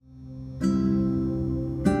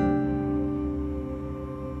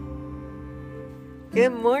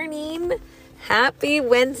Good morning. Happy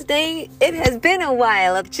Wednesday. It has been a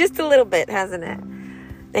while, just a little bit, hasn't it?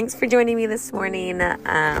 Thanks for joining me this morning.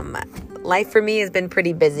 Life for me has been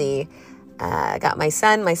pretty busy. I got my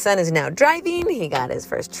son. My son is now driving. He got his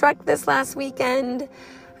first truck this last weekend.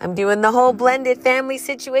 I'm doing the whole blended family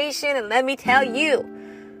situation. And let me tell you,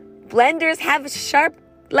 blenders have sharp,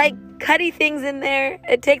 cutty things in there.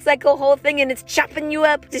 It takes a whole thing and it's chopping you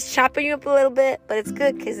up a little bit. But it's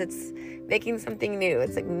good because it's making something new.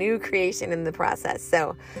 It's a new creation in the process.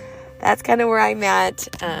 So that's kind of where I'm at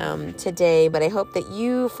today. But I hope that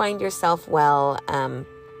you find yourself well.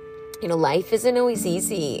 Life isn't always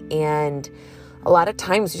easy. And a lot of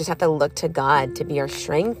times we just have to look to God to be our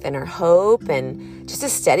strength and our hope and just to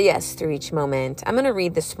steady us through each moment. I'm going to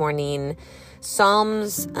read this morning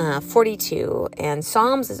Psalms 42. And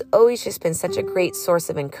Psalms has always just been such a great source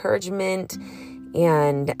of encouragement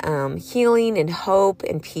and healing and hope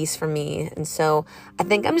and peace for me. And so I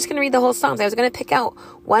think I'm just going to read the whole Psalms. I was going to pick out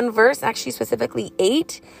one verse, actually specifically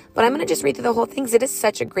 8, but I'm going to just read through the whole thing because it is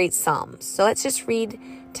such a great Psalm. So let's just read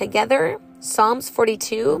together Psalms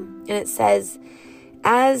 42. And it says,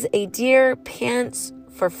 "As a deer pants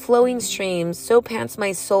for flowing streams, so pants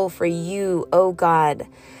my soul for you, O God.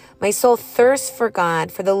 My soul thirsts for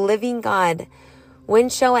God, for the living God. When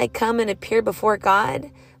shall I come and appear before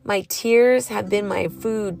God? My tears have been my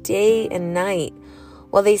food day and night,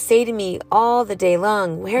 while they say to me all the day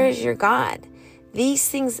long, 'Where is your God?' These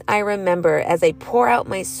things I remember as I pour out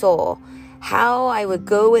my soul, how I would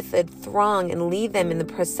go with the throng and lead them in the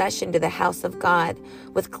procession to the house of God,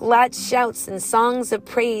 with glad shouts and songs of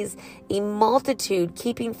praise, a multitude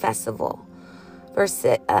keeping festival." Verse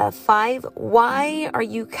 5, "Why are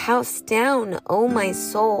you cast down, O my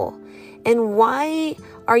soul? And why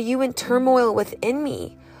are you in turmoil within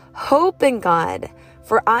me? Hope in God,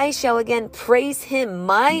 for I shall again praise him,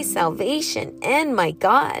 my salvation and my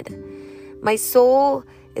God. My soul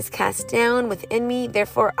is cast down within me,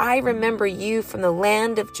 therefore I remember you from the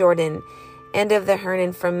land of Jordan and of the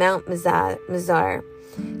Hernon from Mount Mizar.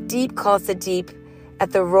 Deep calls to deep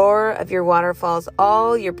at the roar of your waterfalls.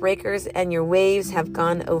 All your breakers and your waves have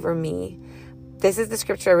gone over me." This is the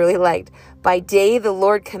scripture I really liked. "By day the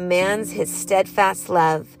Lord commands his steadfast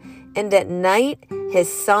love, and at night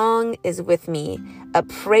his song is with me, a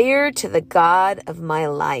prayer to the God of my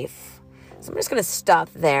life." So I'm just going to stop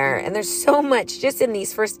there. And there's so much just in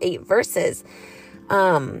these first 8 verses.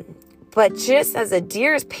 But just as a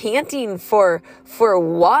deer is panting for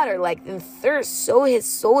water, in thirst, so his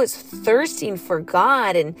soul is thirsting for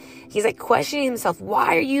God. And he's questioning himself,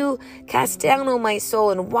 why are you cast down, O my soul?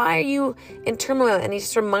 And why are you in turmoil? And he's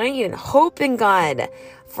just reminding you, and hope in God,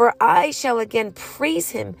 for I shall again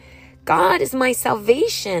praise him. God is my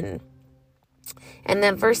salvation. And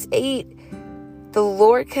then verse 8, "The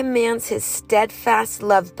Lord commands his steadfast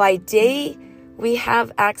love." By day, we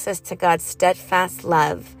have access to God's steadfast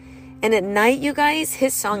love. And at night, you guys,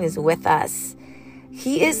 his song is with us.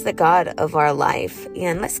 He is the God of our life.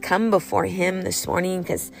 And let's come before him this morning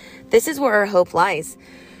because this is where our hope lies.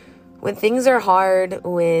 When things are hard,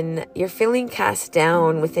 when you're feeling cast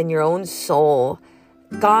down within your own soul,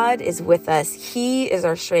 God is with us. He is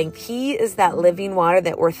our strength. He is that living water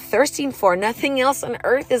that we're thirsting for. Nothing else on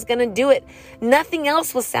earth is going to do it. Nothing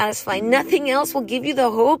else will satisfy. Nothing else will give you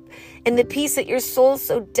the hope and the peace that your soul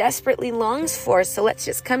so desperately longs for. So let's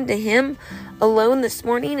just come to him alone this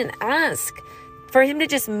morning and ask for him to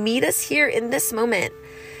just meet us here in this moment.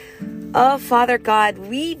 Oh, Father God,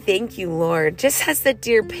 we thank you, Lord. Just as the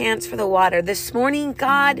deer pants for the water this morning,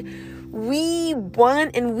 God, we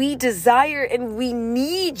want and we desire and we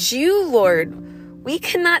need you, Lord. We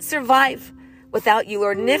cannot survive without you,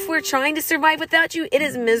 Lord. And if we're trying to survive without you, it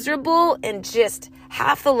is miserable and just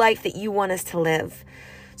half the life that you want us to live.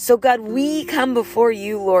 So God, we come before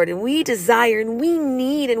you, Lord, and we desire and we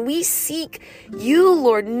need and we seek you,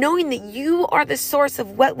 Lord, knowing that you are the source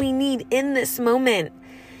of what we need in this moment.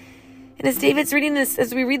 And as David's reading this,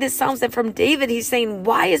 as we read this Psalms from David, he's saying,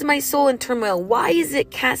 why is my soul in turmoil? Why is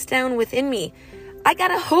it cast down within me? I got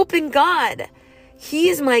to hope in God. He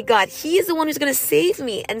is my God. He is the one who's going to save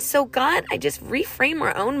me. And so God, I just reframe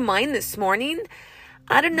our own mind this morning.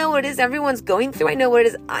 I don't know what it is everyone's going through. I know what it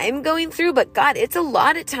is I'm going through, but God, it's a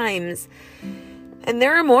lot of times. And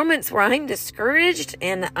there are moments where I'm discouraged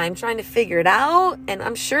and I'm trying to figure it out. And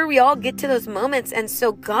I'm sure we all get to those moments. And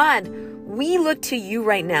so God, we look to you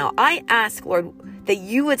right now. I ask, Lord, that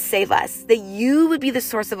you would save us, that you would be the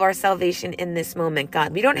source of our salvation in this moment,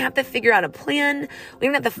 God. We don't have to figure out a plan. We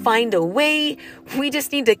don't have to find a way. We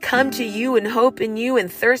just need to come to you and hope in you and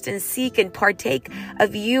thirst and seek and partake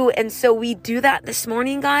of you. And so we do that this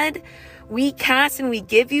morning, God. We cast and we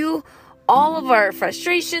give you all of our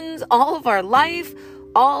frustrations, all of our life,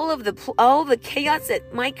 all the chaos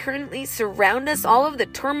that might currently surround us, all of the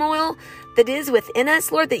turmoil that is within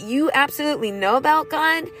us, Lord, that you absolutely know about,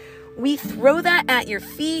 God. We throw that at your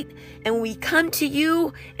feet and we come to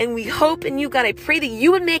you and we hope in you, God. I pray that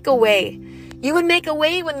you would make a way. You would make a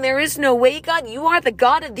way when there is no way, God. You are the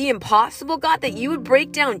God of the impossible, God, that you would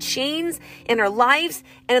break down chains in our lives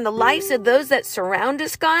and in the lives of those that surround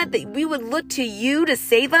us, God, that we would look to you to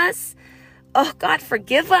save us. Oh, God,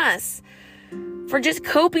 forgive us for just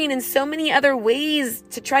coping in so many other ways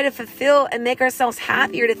to try to fulfill and make ourselves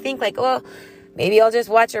happier, to think like, oh, maybe I'll just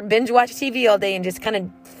watch or binge watch TV all day and just kind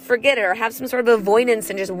of forget it, or have some sort of avoidance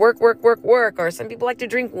and just work. Or some people like to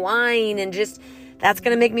drink wine and just, that's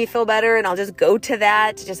going to make me feel better, and I'll just go to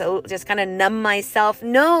that to just kind of numb myself.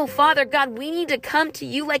 No, Father God, we need to come to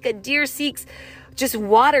you like a deer seeks just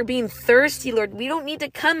water, being thirsty, Lord. We don't need to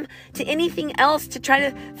come to anything else to try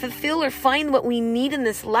to fulfill or find what we need in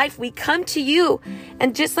this life. We come to you.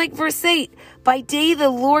 And just like verse 8, by day the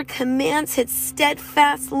Lord commands his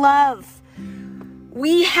steadfast love.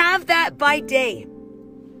 We have that by day.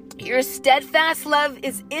 Your steadfast love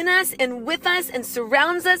is in us and with us and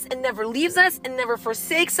surrounds us and never leaves us and never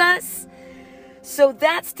forsakes us. So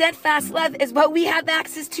that steadfast love is what we have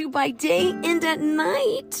access to by day and at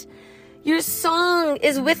night. Your song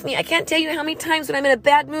is with me. I can't tell you how many times when I'm in a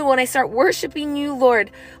bad mood, when I start worshiping you,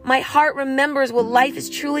 Lord, my heart remembers what life is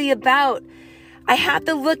truly about. I have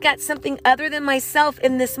to look at something other than myself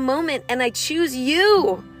in this moment, and I choose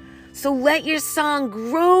you. So let your song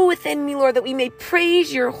grow within me, Lord, that we may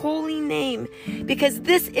praise your holy name, because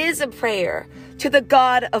this is a prayer to the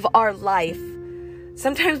God of our life.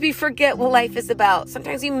 Sometimes we forget what life is about.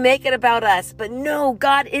 Sometimes we make it about us, but no,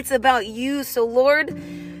 God, it's about you. So Lord,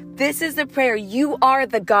 this is the prayer. You are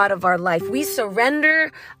the God of our life. We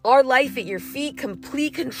surrender our life at your feet,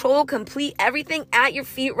 complete control, complete everything at your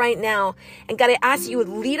feet right now. And God, I ask you would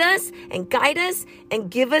lead us and guide us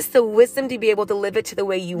and give us the wisdom to be able to live it to the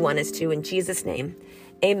way you want us to. In Jesus' name,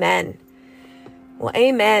 amen. Well,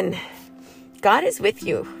 amen. God is with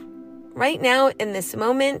you right now in this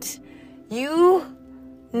moment. You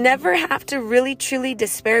never have to really, truly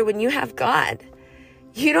despair when you have God.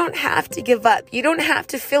 You don't have to give up. You don't have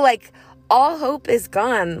to feel like all hope is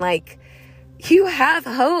gone. Like, you have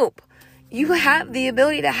hope. You have the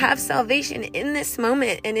ability to have salvation in this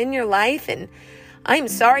moment and in your life. And I'm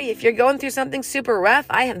sorry if you're going through something super rough.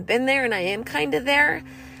 I have been there and I am kind of there.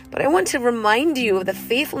 But I want to remind you of the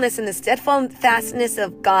faithfulness and the steadfastness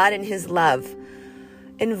of God and his love.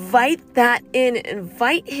 Invite that in.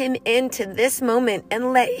 Invite him into this moment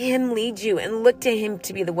and let him lead you, and look to him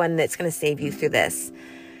to be the one that's going to save you through this.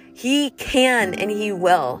 He can and he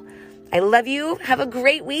will. I love you. Have a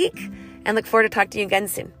great week and look forward to talking to you again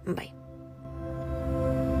soon. Bye.